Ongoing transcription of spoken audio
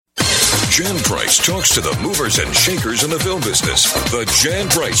Jan Price talks to the movers and shakers in the film business. The Jan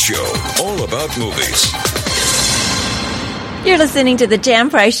Price Show, all about movies. You're listening to the Jan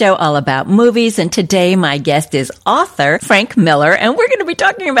Price Show, all about movies, and today my guest is author Frank Miller, and we're going to be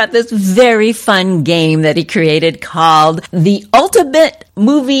talking about this very fun game that he created called The Ultimate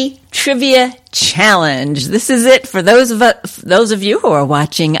Movie Trivia Challenge. This is it for those of you who are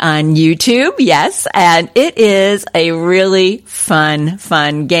watching on YouTube. Yes, and it is a really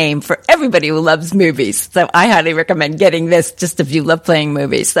fun game for everybody who loves movies. So I highly recommend getting this just if you love playing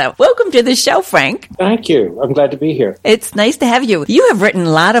movies. So welcome to the show, Frank. Thank you. I'm glad to be here. It's nice to have you. You have written a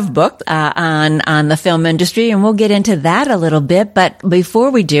lot of books on the film industry, and we'll get into that a little bit. But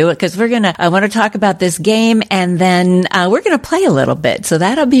before we do, because I want to talk about this game, and then we're going to play a little bit. So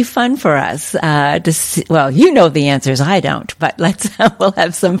that'll be fun for us. To see, well, you know the answers, I don't, but we'll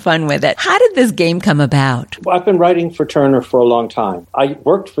have some fun with it. How did this game come about? Well, I've been writing for Turner for a long time. I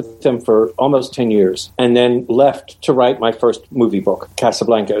worked with them for almost 10 years and then left to write my first movie book,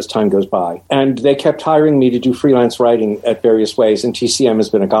 Casablanca, as time goes by. And they kept hiring me to do freelance writing at various ways, and TCM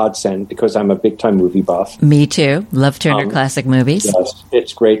has been a godsend because I'm a big-time movie buff. Me too. Love Turner Classic Movies. Yes,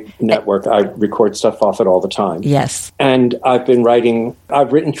 it's a great network. I record stuff off it all the time. Yes. And I've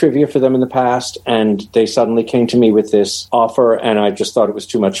written trivia for them in the past, and they suddenly came to me with this offer, and I just thought it was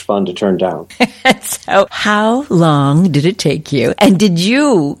too much fun to turn down. So how long did it take you? And did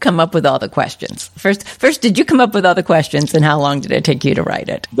you come up with all the questions? First, did you come up with all the questions, and how long did it take you to write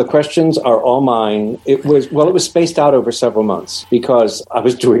it? The questions are all mine. It was spaced out over several months because I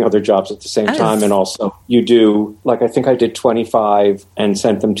was doing other jobs at the same time, and also you do, I think I did 25 and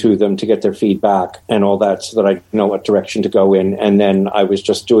sent them to them to get their feedback and all that so that I know what direction to go in, and then I was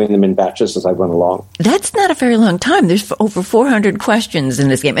just doing them in batches as I went along. That's not a very long time. There's over 400 questions in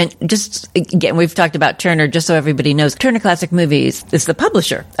this game. And just, again, we've talked about Turner, just so everybody knows. Turner Classic Movies is the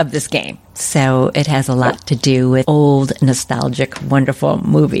publisher of this game. So it has a lot to do with old, nostalgic, wonderful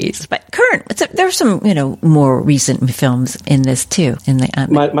movies. But current, there's some, more recent films in this too.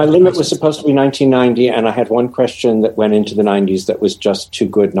 My limit was supposed to be 1990, and I had one question that went into the 90s that was just too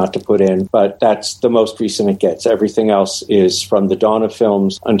good not to put in. But that's the most recent it gets. Everything else is from the dawn of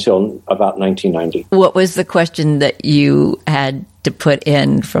films until about 1990. What was the question that you had to put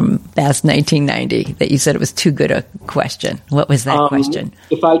in from past 1990 that you said it was too good a question? What was that question?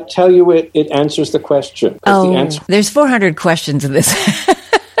 If I tell you it answers the question. There's 400 questions in this.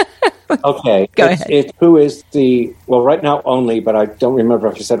 Okay. Go ahead. Who is right now only, but I don't remember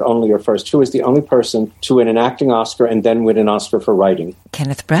if you said only or first. Who is the only person to win an acting Oscar and then win an Oscar for writing?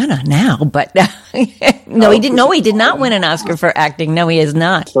 Kenneth Branagh now, but no, he didn't. No, he did not win an Oscar for acting. No, he is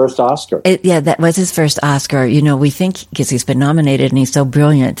not. First Oscar. That was his first Oscar. We think because he's been nominated and he's so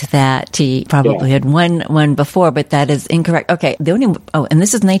brilliant that he probably had won one before, but that is incorrect. Okay. And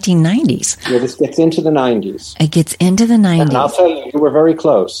this is 1990s. Yeah, this gets into the 90s. It gets into the 90s. And I'll tell you were very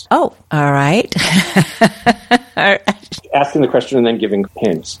close. Oh, all right. Asking the question and then giving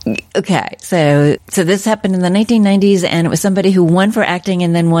hints. Okay, so this happened in the 1990s, and it was somebody who won for acting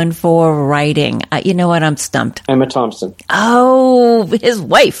and then won for writing. You know what? I'm stumped. Emma Thompson. Oh, his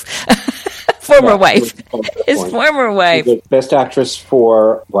wife. Former wife. His former wife. Best actress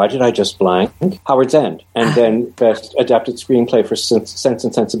for, why did I just blank? Howard's End. And then best adapted screenplay for Sense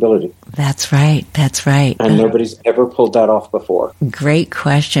and Sensibility. That's right. And nobody's ever pulled that off before. Great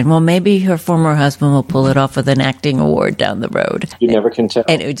question. Well, maybe her former husband will pull it off with an acting award down the road. You never can tell.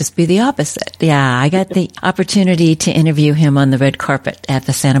 And it would just be the opposite. Yeah, I got the opportunity to interview him on the red carpet at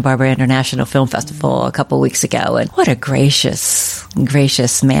the Santa Barbara International Film Festival a couple weeks ago. And what a gracious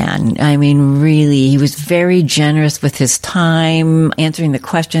man. I mean, really, he was very generous with his time, answering the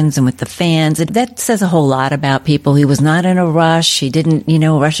questions and with the fans. That says a whole lot about people. He was not in a rush. He didn't,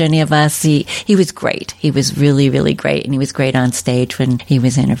 rush any of us. He was great. He was really, really great. And he was great on stage when he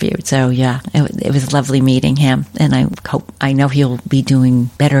was interviewed. So yeah, it was lovely meeting him. And I know he'll be doing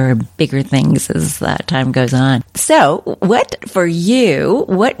better, bigger things as time goes on. So what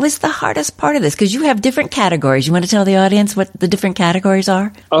was the hardest part of this? Because you have different categories. You want to tell the audience what the different categories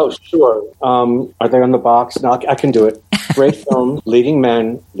are? Oh, sure. Are they on the box? No, I can do it. Great film, leading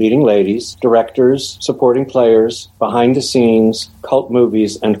men, leading ladies, directors, supporting players, behind the scenes, cult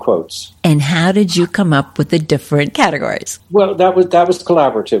movies, and quotes. And how did you come up with the different categories? Well, that was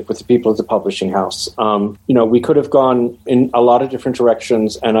collaborative with the people at the publishing house. We could have gone in a lot of different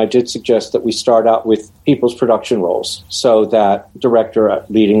directions, and I did suggest that we start out with people's production roles, so that director,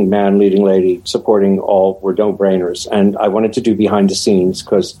 leading man, leading lady, supporting all were no-brainers. And I wanted to do behind the scenes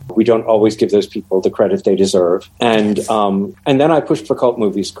because we don't always give those people the credit they deserve. And then I pushed for cult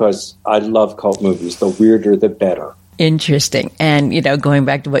movies because I love cult movies. The weirder, the better. Interesting. And, going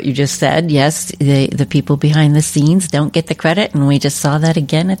back to what you just said, yes, the people behind the scenes don't get the credit. And we just saw that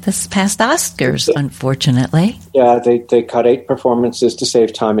again at this past Oscars, unfortunately. Yeah, they cut 8 performances to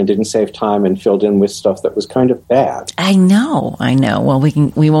save time and didn't save time and filled in with stuff that was kind of bad. I know. Well,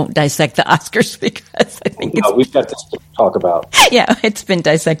 we won't dissect the Oscars because I think we've got this to talk about. Yeah, it's been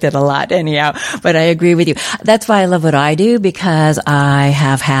dissected a lot anyhow, but I agree with you. That's why I love what I do, because I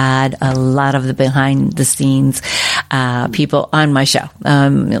have had a lot of the behind the scenes people on my show.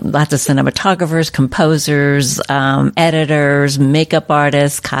 Lots of cinematographers, composers, editors, makeup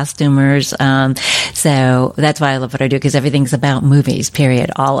artists, costumers. So that's why I love what I do, because everything's about movies,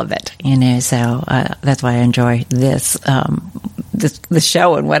 period. All of it, so that's why I enjoy this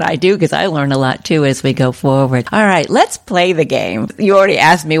show and what I do, because I learn a lot too as we go forward. All right, let's play the game. You already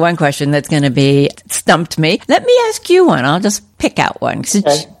asked me one question that's going to be stumped me. Let me ask you one. I'll just pick out one.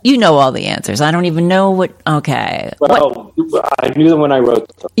 Okay. You know all the answers. I don't even know what. Okay. Well, I knew them when I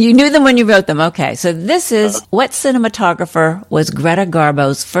wrote them. You knew them when you wrote them. Okay. So this is, what cinematographer was Greta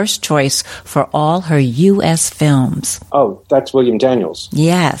Garbo's first choice for all her U.S. films? Oh, that's William Daniels.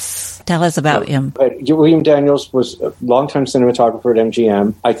 Yes. Tell us about him. William Daniels was a longtime cinematographer at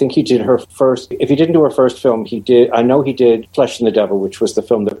MGM. I think he did her first, if he didn't do her first film, I know he did Flesh and the Devil, which was the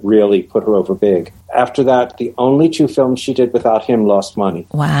film that really put her over big. After that, the only 2 films she did without him lost money.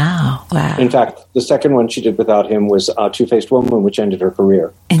 Wow. In fact, the second one she did without him was Two-Faced Woman, which ended her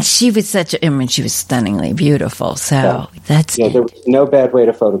career. And she was she was stunningly beautiful. So that's... Yeah, there was no bad way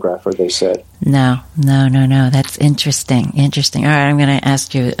to photograph her, they said. No. That's interesting. All right, I'm going to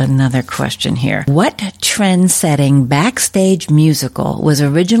ask you another question here. What trend-setting backstage musical was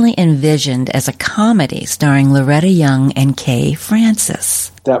originally envisioned as a comedy starring Loretta Young and Kay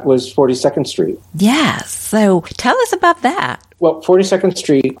Francis? That was 42nd Street. Yes. So tell us about that. Well, 42nd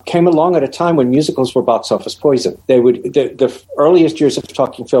Street came along at a time when musicals were box office poison. The earliest years of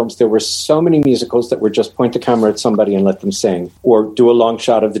talking films, there were so many musicals that were just point the camera at somebody and let them sing, or do a long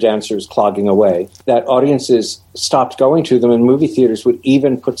shot of the dancers clogging away, that audiences stopped going to them, and movie theaters would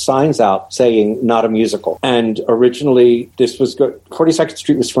even put signs out saying, not a musical. And originally, 42nd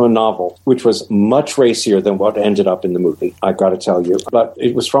Street was from a novel, which was much racier than what ended up in the movie, I've got to tell you. But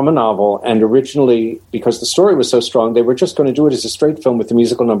it was from a novel, and originally, because the story was so strong, they were just going to do it as a straight film with the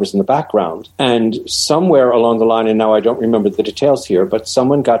musical numbers in the background. And somewhere along the line, and now I don't remember the details here, but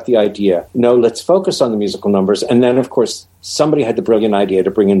someone got the idea, no, let's focus on the musical numbers. And then, of course, somebody had the brilliant idea to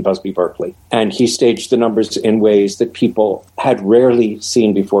bring in Busby Berkeley. And he staged the numbers in ways that people had rarely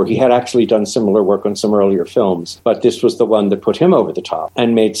seen before. He had actually done similar work on some earlier films, but this was the one that put him over the top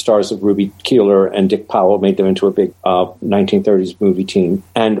and made stars of Ruby Keeler and Dick Powell, made them into a big 1930s movie team.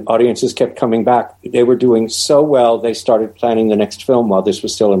 And audiences kept coming back. They were doing so well, they started planning the next film while this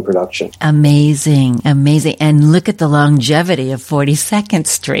was still in production. Amazing. And look at the longevity of 42nd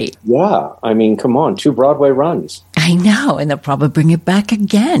Street. Yeah. I mean, come on, 2 Broadway runs. I know, and they'll probably bring it back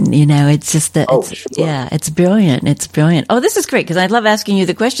again. It's just that, it's brilliant. It's brilliant. Oh, this is great, because I love asking you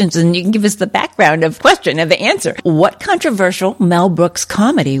the questions, and you can give us the background of the answer. What controversial Mel Brooks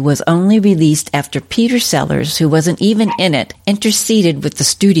comedy was only released after Peter Sellers, who wasn't even in it, interceded with the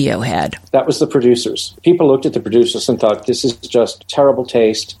studio head? That was the producers. People looked at the producers and thought, this is just terrible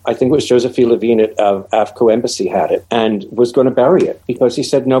taste. I think it was Josephine Levine at AFCO Embassy had it and was going to bury it, because he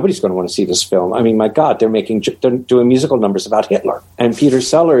said, nobody's going to want to see this film. I mean, my God, they're doing musical numbers about Hitler. And Peter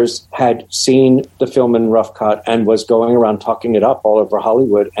Sellers had seen the film in rough cut and was going around talking it up all over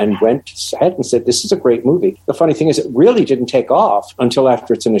Hollywood, and went ahead and said, this is a great movie. The funny thing is, it really didn't take off until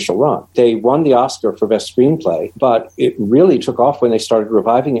after its initial run. They won the Oscar for Best Screenplay, but it really took off when they started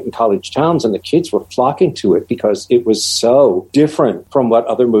reviving it in college towns, and the kids were flocking to it because it was so different from what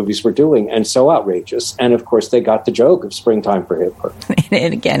other movies were doing and so outrageous. And of course, they got the joke of Springtime for Hitler.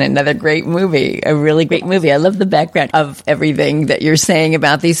 And again, another great movie, a really great movie. I love the background of everything that you're saying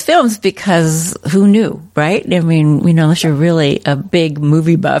about these films, because who knew, right? I mean, unless you're really a big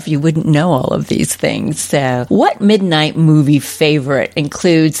movie buff, you wouldn't know all of these things. So what midnight movie favorite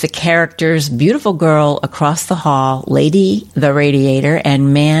includes the characters Beautiful Girl Across the Hall, Lady the Radiator,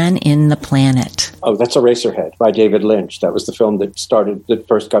 and Man in the Planet? Oh, that's Eraserhead by David Lynch. That was the film that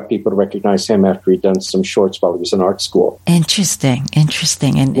first got people to recognize him after he'd done some shorts while he was in art school. Interesting.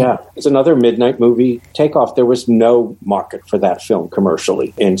 And yeah, it's another midnight movie takeoff. There was no market for that film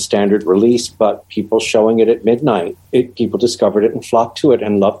commercially in standard release, but people showed showing it at midnight, people discovered it and flocked to it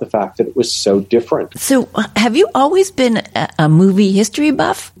and loved the fact that it was so different. So have you always been a movie history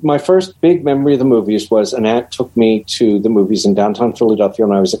buff? My first big memory of the movies was an aunt took me to the movies in downtown Philadelphia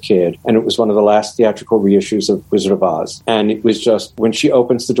when I was a kid, and it was one of the last theatrical reissues of Wizard of Oz. And it was just, when she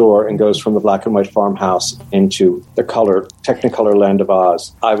opens the door and goes from the black and white farmhouse into the color, Technicolor land of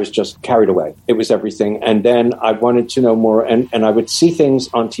Oz, I was just carried away. It was everything. And then I wanted to know more, and I would see things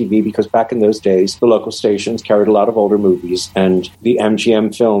on TV, because back in those days, the local stations carried a lot of older movies, and the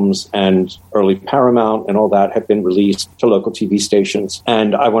MGM films and early Paramount and all that had been released to local TV stations.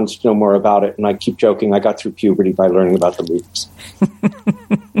 And I wanted to know more about it. And I keep joking, I got through puberty by learning about the movies.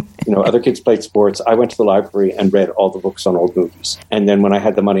 Other kids played sports. I went to the library and read all the books on old movies. And then when I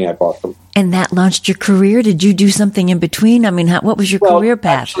had the money, I bought them. And that launched your career? Did you do something in between? I mean, what was your career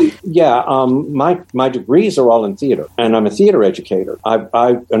path? Actually, yeah, my degrees are all in theater, and I'm a theater educator.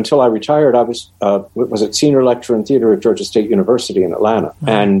 Until I retired, I was senior lecturer in theater at Georgia State University in Atlanta. Mm-hmm.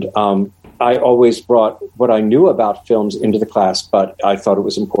 And I always brought what I knew about films into the class, but I thought it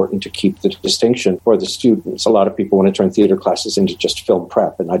was important to keep the distinction for the students. A lot of people want to turn theater classes into just film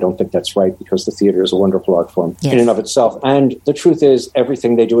prep, and I don't think that's right, because the theater is a wonderful art form in and of itself. And the truth is,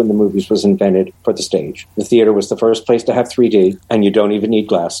 everything they do in the movies was invented for the stage. The theater was the first place to have 3D, and you don't even need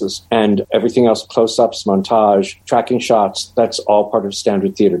glasses. And everything else, close-ups, montage, tracking shots, that's all part of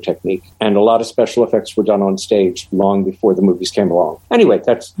standard theater technique. And a lot of special effects were done on stage long before the movies came along. Anyway,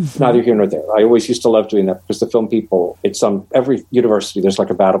 that's neither here nor there. I always used to love doing that, because the film people, every university, there's like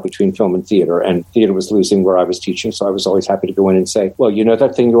a battle between film and theater was losing where I was teaching. So I was always happy to go in and say, well,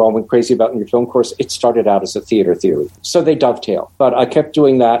 that thing you all went crazy about in your film course, it started out as a theater theory. So they dovetail. But I kept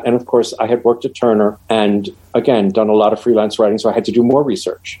doing that. And of course, I had worked at Turner and, again, done a lot of freelance writing. So I had to do more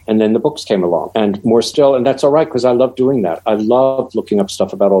research. And then the books came along, and more still. And that's all right, because I love doing that. I love looking up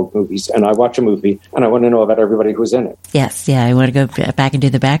stuff about old movies. And I watch a movie and I want to know about everybody who's in it. Yes. Yeah. I want to go back and do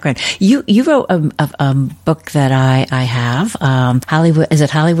the background. You wrote a book that I have. Hollywood, is it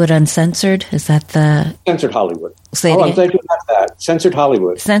Hollywood Uncensored? Is that the Censored Hollywood? I'm glad you got that. Censored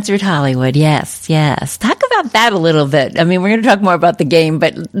Hollywood. Censored Hollywood. Yes. Talk about that a little bit. I mean, we're going to talk more about the game,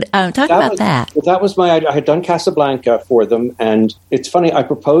 but talk about that. Well, that was I had done Casablanca for them, and it's funny. I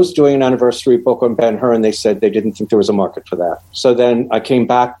proposed doing an anniversary book on Ben-Hur, and they said they didn't think there was a market for that. So then I came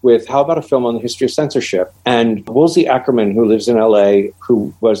back with, how about a film on the history of censorship? And Woolsey Ackerman, who lives in L.A.,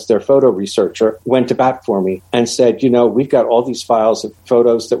 who was their photo researcher, went to bat for me and said, we've got all these files of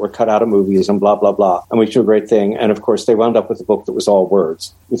photos that were cut out of movies and blah, blah, blah. And we do a great thing. And of course, they wound up with a book that was all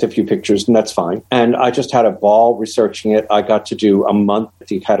words with a few pictures, and that's fine. And I just had a ball researching it. I got to do a month at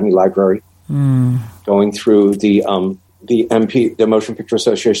the Academy Library, going through the Motion Picture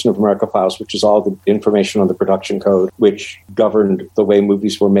Association of America files, which is all the information on the production code, which governed the way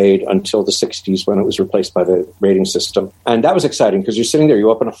movies were made until the 60s, when it was replaced by the rating system. And that was exciting, because you're sitting there, you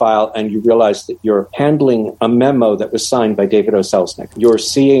open a file, and you realize that you're handling a memo that was signed by David O. Selznick. You're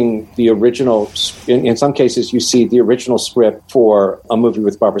seeing the original, in some cases, you see the original script for a movie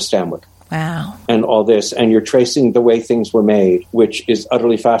with Barbara Stanwyck. Wow. And all this, and you're tracing the way things were made, which is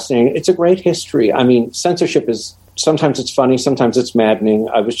utterly fascinating. It's a great history. I mean, censorship is, sometimes it's funny, sometimes it's maddening.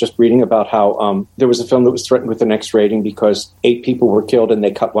 I was just reading about how there was a film that was threatened with an X rating because 8 people were killed, and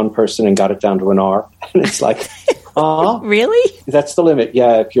they cut one person and got it down to an R. And it's like, really? That's the limit.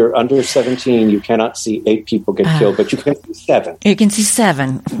 Yeah, if you're under 17, you cannot see 8 people get killed, but you can see 7. You can see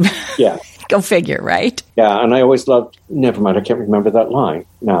 7. Yeah. Go figure, right? Yeah, and I always loved, never mind, I can't remember that line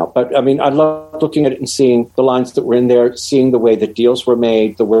now. But, I mean, I loved looking at it and seeing the lines that were in there, seeing the way that deals were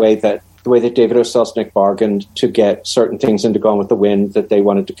made, the way that David O. Selznick bargained to get certain things into Gone with the Wind that they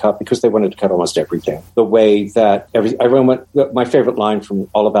wanted to cut, because they wanted to cut almost everything. The way that everyone went, my favorite line from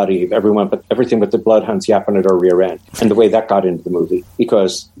All About Eve, everything but the bloodhounds yapping at our rear end, and the way that got into the movie,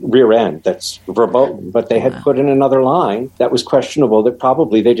 because rear end, that's verboten, but they had put in another line that was questionable, that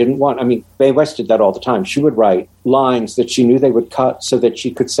probably they didn't want. I mean, Mae West did that all the time. She would write lines that she knew they would cut so that she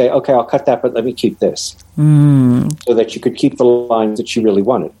could say, okay, I'll cut that, but let me keep this. So that you could keep the lines that she really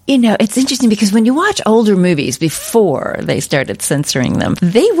wanted. It's interesting, because when you watch older movies before they started censoring them,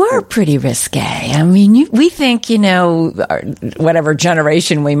 they were pretty risque. I mean, we think, whatever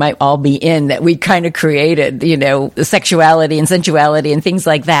generation we might all be in, that we kind of created, sexuality and sensuality and things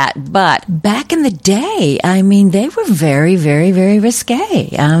like that. But back in the day, I mean, they were very, very, very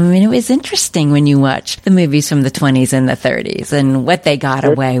risque. I mean, it was interesting when you watch the movies from the 20s and the 30s and what they got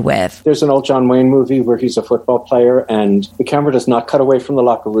away with. There's an old John Wayne movie where he's a football player, and the camera does not cut away from the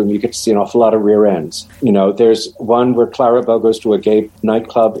locker room. You get to see an awful lot of rear ends. You know, there's one where Clara Bow goes to a gay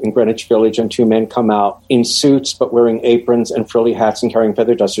nightclub in Greenwich Village, and two men come out in suits but wearing aprons and frilly hats and carrying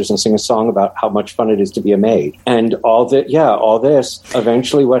feather dusters and sing a song about how much fun it is to be a maid. And all this.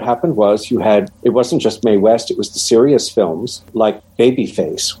 Eventually what happened was it wasn't just Mae West, it was the serious films like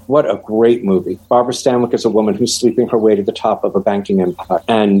Babyface. What a great movie. Barbara Stanwyck is a woman who's sleeping her way to the top of a banking empire.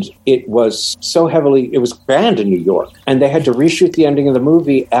 And it was it was banned in New York. And they had to reshoot the ending of the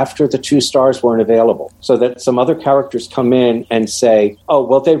movie after the two stars weren't available, so that some other characters come in and say, oh,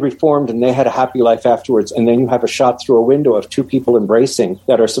 well, they reformed and they had a happy life afterwards. And then you have a shot through a window of two people embracing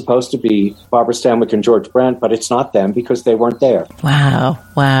that are supposed to be Barbara Stanwyck and George Brent, but it's not them because they weren't there. Wow.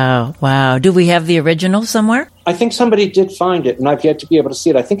 Do we have the original somewhere? I think somebody did find it, and I've yet to be able to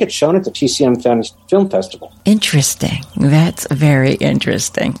see it. I think it's shown at the TCM Film Festival. Interesting. That's very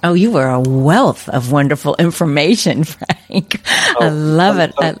interesting. Oh, you are a wealth of wonderful information, Frank. I love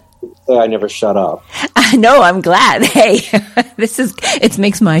it. I never shut up. No, I'm glad. Hey, it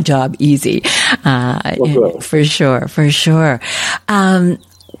makes my job easy. For sure.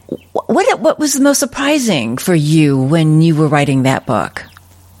 What was the most surprising for you when you were writing that book?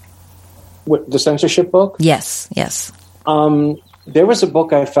 What, the censorship book? Yes. There was a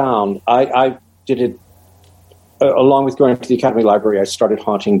book I found. I did it along with going to the Academy Library. I started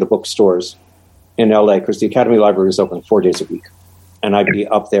haunting the bookstores in LA because the Academy Library was open 4 days a week. And I'd be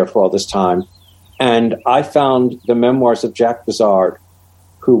up there for all this time. And I found the memoirs of Jack Bizard,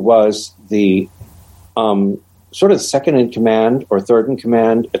 who was the sort of second in command or third in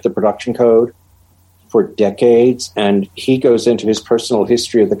command at the production code for decades. And he goes into his personal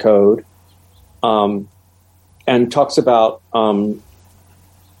history of the code and talks about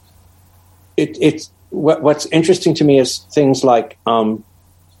what's interesting to me is things like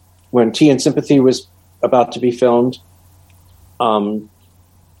when Tea and Sympathy was about to be filmed,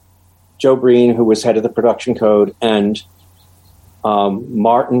 Joe Breen, who was head of the production code, and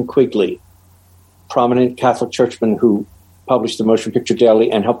Martin Quigley, prominent Catholic churchman who published the Motion Picture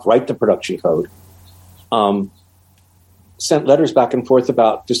Daily and helped write the production code, sent letters back and forth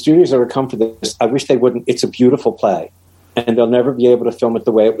about the studios that would come for this. I wish they wouldn't. It's a beautiful play, and they'll never be able to film it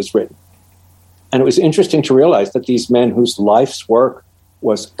the way it was written. And it was interesting to realize that these men whose life's work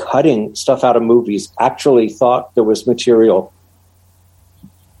was cutting stuff out of movies actually thought there was material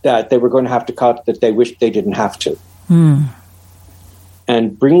that they were going to have to cut that they wished they didn't have to.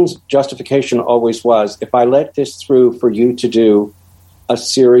 And Breen's justification always was, if I let this through for you to do a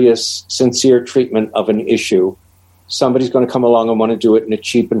serious, sincere treatment of an issue, somebody's going to come along and want to do it in a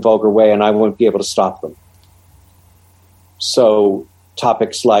cheap and vulgar way, and I won't be able to stop them. So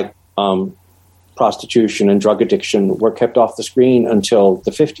topics like prostitution and drug addiction were kept off the screen until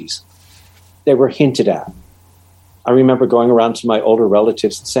the 50s. They were hinted at. I remember going around to my older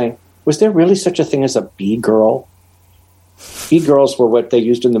relatives and saying, was there really such a thing as a B-girl? B-girls were what they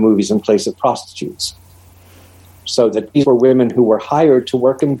used in the movies in place of prostitutes. So that these were women who were hired to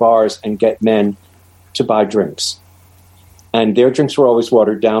work in bars and get men to buy drinks. And their drinks were always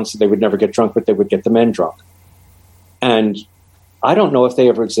watered down, so they would never get drunk, but they would get the men drunk. And I don't know if they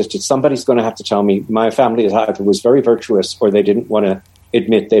ever existed. Somebody's going to have to tell me. My family either was very virtuous or they didn't want to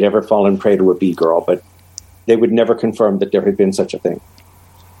admit they'd ever fallen prey to a B-girl, but they would never confirm that there had been such a thing.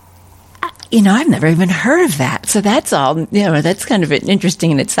 I've never even heard of that. So that's all, that's kind of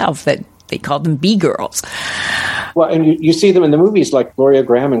interesting in itself that they called them B-girls. Well, and you see them in the movies like Gloria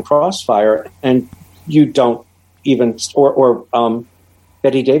Graham and Crossfire, and you don't even, or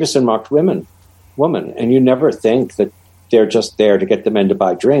Betty Davis in Marked Woman, and you never think that they're just there to get the men to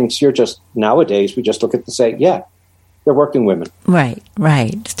buy drinks. You're just, nowadays, we just look at and say, yeah, they're working women. Right.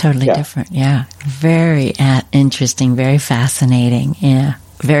 It's totally different. Yeah. Very interesting, very fascinating. Yeah.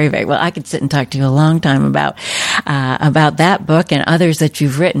 Very, very well. I could sit and talk to you a long time about that book and others that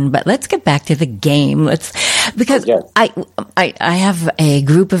you've written. But let's get back to the game. Because I have a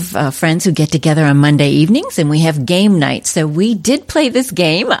group of friends who get together on Monday evenings, and we have game night. So we did play this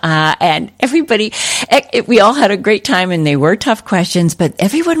game, and we all had a great time, and they were tough questions, but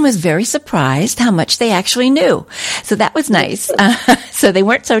everyone was very surprised how much they actually knew. So that was nice. So they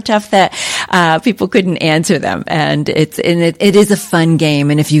weren't so tough that people couldn't answer them, and it is a fun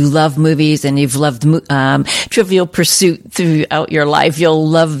game. And if you love movies and you've loved Trivial Pursuit throughout your life, you'll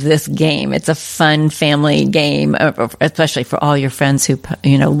love this game. It's a fun family game, especially for all your friends who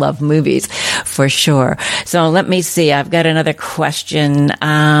love movies, for sure. So let me see. I've got another question.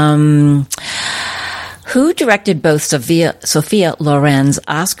 Who directed both Sophia Loren's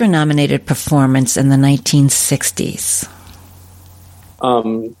Oscar-nominated performance in the 1960s?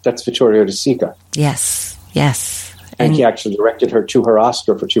 That's Vittorio De Sica. Yes, yes. And he actually directed her to her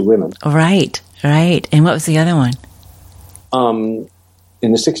Oscar for Two Women. Right, right. And what was the other one?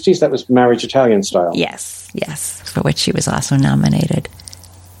 In the 60s, that was Marriage Italian Style. Yes, yes, for which she was also nominated.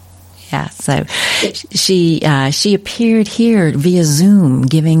 Yeah, so she appeared here via Zoom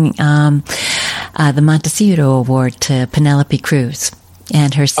giving the Montecito Award to Penelope Cruz.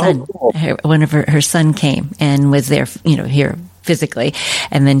 And her son, her son came and was there, here physically.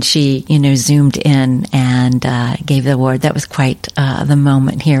 And then she, zoomed in and gave the award. That was quite the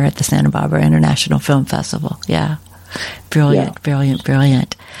moment here at the Santa Barbara International Film Festival. Yeah. Brilliant,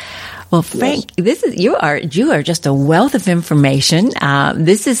 brilliant. Well, Frank, yes. You are just a wealth of information.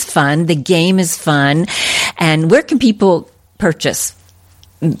 This is fun. The game is fun. And where can people purchase?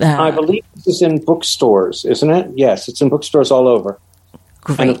 I believe this is in bookstores, isn't it? Yes, it's in bookstores all over.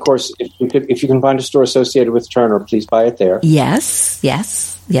 Great. And of course, if you can find a store associated with Turner, please buy it there. Yes.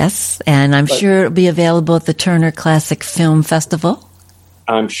 And I'm sure it'll be available at the Turner Classic Film Festival.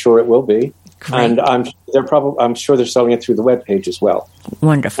 I'm sure it will be. Great. And I'm sure they're selling it through the webpage as well.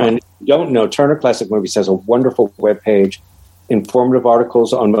 Wonderful. And if you don't know, Turner Classic Movies has a wonderful webpage, informative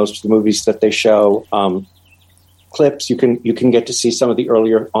articles on most of the movies that they show, clips. You can get to see some of the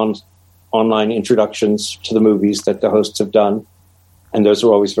earlier online introductions to the movies that the hosts have done. And those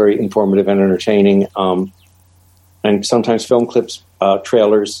are always very informative and entertaining. And sometimes film clips,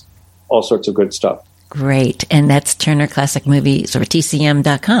 trailers, all sorts of good stuff. Great. And that's Turner Classic Movies, or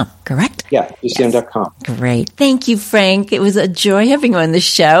TCM.com, correct? Yeah, TCM.com. Yes. Great. Thank you, Frank. It was a joy having you on the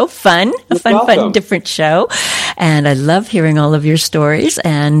show. Fun, different show. And I love hearing all of your stories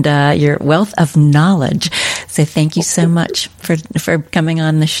and your wealth of knowledge. So thank you so much for coming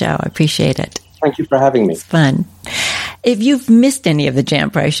on the show. I appreciate it. Thank you for having me. It's fun. If you've missed any of the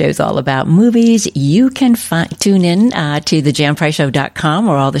Jan Price shows all about movies, you can tune in to thejanpriceshow.com,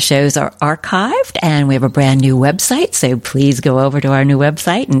 where all the shows are archived, and we have a brand new website, so please go over to our new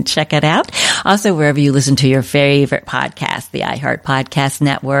website and check it out. Also, wherever you listen to your favorite podcast, the iHeart Podcast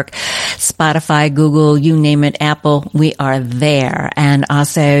Network, Spotify, Google, you name it, Apple, we are there. And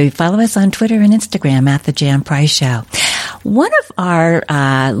also follow us on Twitter and Instagram at The Jan Price Show. One of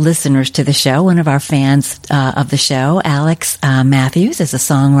our listeners to the show, one of our fans of the show, Alex Matthews, is a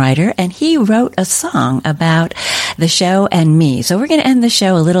songwriter, and he wrote a song about the show and me. So we're going to end the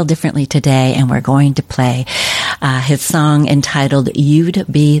show a little differently today, and we're going to play his song entitled You'd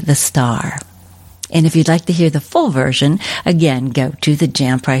Be the Star. And if you'd like to hear the full version, again, go to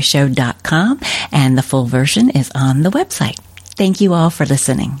thejanpriceshow.com, and the full version is on the website. Thank you all for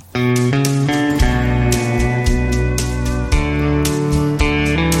listening.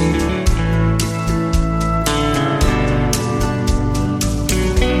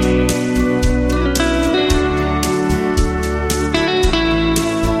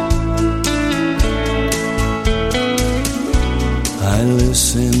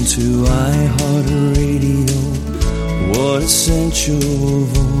 Listen to iHeartRadio, what a sensual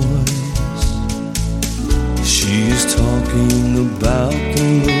voice. She's talking about the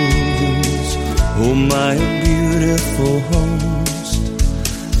movies, oh my beautiful host.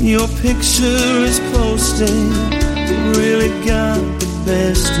 Your picture is posted, really got the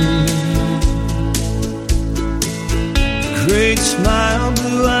best of me. Great smile,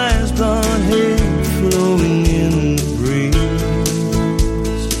 blue eyes, blonde hair flowing in the breeze.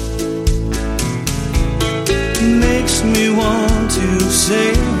 Makes me want to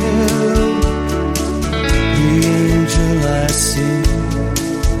say hello, the angel I see.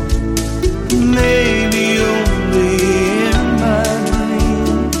 Maybe only in my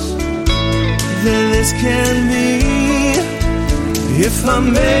dreams that this can be. If I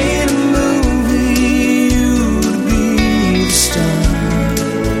made a movie, you'd be the star.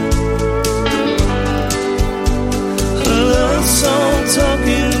 A love song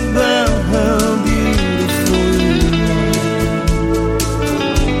talking about how beautiful you are.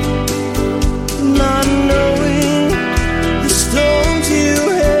 Not knowing the storms you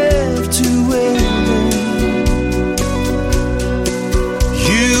have to weather.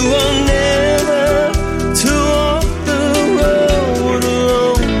 You are never to walk the road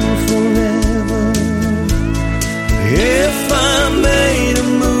alone forever. If I made a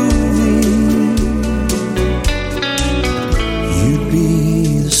movie, you'd be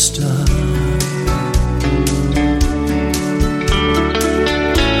the star.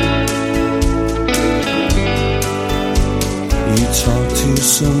 You talk to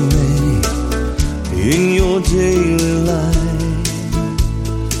so many in your daily life.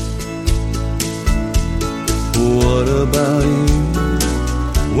 What about you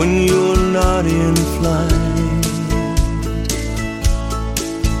when you're not in flight?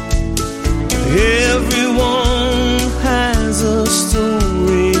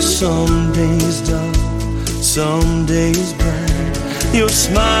 some days dark, some days bright. Your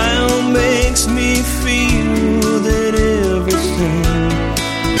smile makes me feel that everything.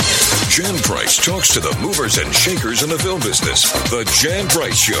 Jan Price talks to the movers and shakers in the film business. The Jan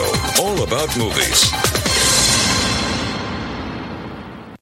Price Show, all about movies.